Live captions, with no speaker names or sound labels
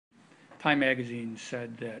Time magazine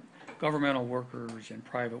said that governmental workers and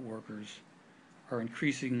private workers are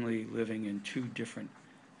increasingly living in two different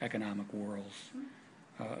economic worlds,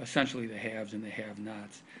 essentially the haves and the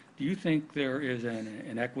have-nots. Do you think there is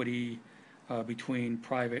an equity between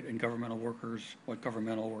private and governmental workers, what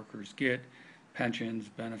governmental workers get, pensions,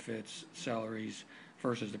 benefits, salaries,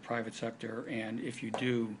 versus the private sector? And if you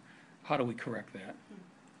do, how do we correct that?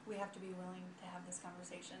 We have to be willing to have this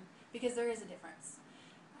conversation because there is a difference.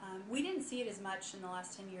 We didn't see it as much in the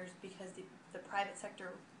last 10 years because the private sector,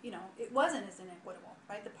 it wasn't as inequitable,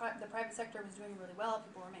 right? The private sector was doing really well,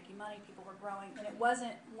 people were making money, people were growing, and it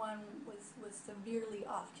wasn't one was severely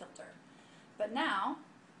off kilter. But now,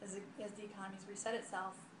 as the economy's reset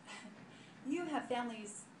itself, you have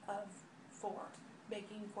families of 4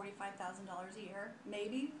 making $45,000 a year.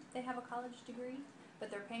 Maybe they have a college degree, but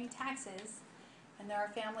they're paying taxes, and there are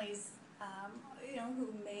families, who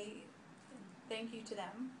may, thank you to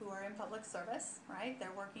them, who are in public service, right?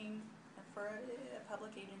 They're working for a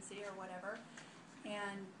public agency or whatever,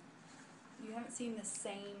 and you haven't seen the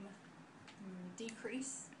same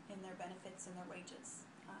decrease in their benefits and their wages.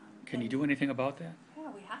 Can you do anything about that? Yeah,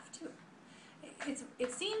 we have to.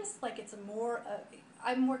 It seems like it's a more.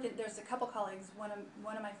 I'm working. There's a couple colleagues. One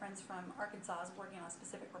of my friends from Arkansas is working on a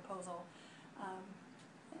specific proposal,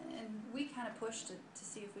 and we kind of pushed to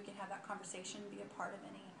see if we could have that conversation be a part of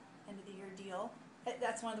any end of the year deal.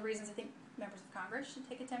 That's one of the reasons I think members of Congress should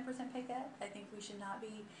take a 10% pay cut. I think we should not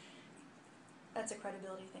be. That's a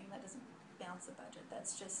credibility thing. That doesn't balance the budget.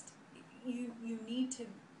 That's just you need to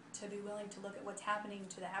be willing to look at what's happening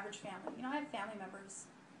to the average family. I have family members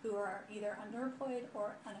who are either underemployed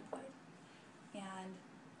or unemployed. And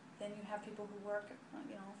then you have people who work,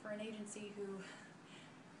 for an agency who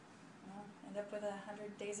end up with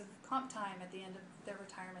 100 days of comp time at the end of their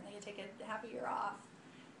retirement. They take a half a year off.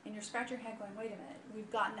 And you're scratching your head going, wait a minute, we've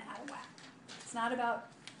gotten out of whack. It's not about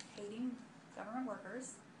hating government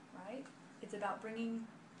workers, right? It's about bringing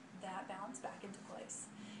that balance back into place.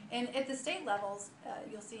 And at the state levels,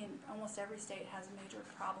 you'll see in almost every state has a major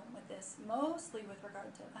problem with this, mostly with regard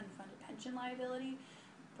to unfunded pension liability,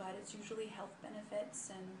 but it's usually health benefits,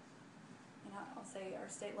 and I'll say our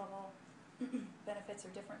state level benefits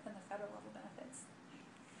are different than the federal level benefits,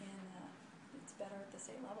 and it's better at the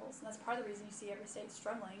state levels. And that's part of the reason you see every state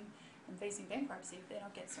struggling and facing bankruptcy if they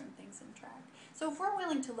don't get certain things in track. So if we're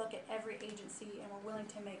willing to look at every agency and we're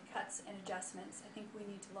willing to make cuts and adjustments, I think we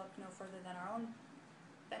need to look no further than our own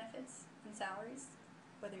benefits and salaries,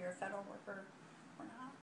 whether you're a federal worker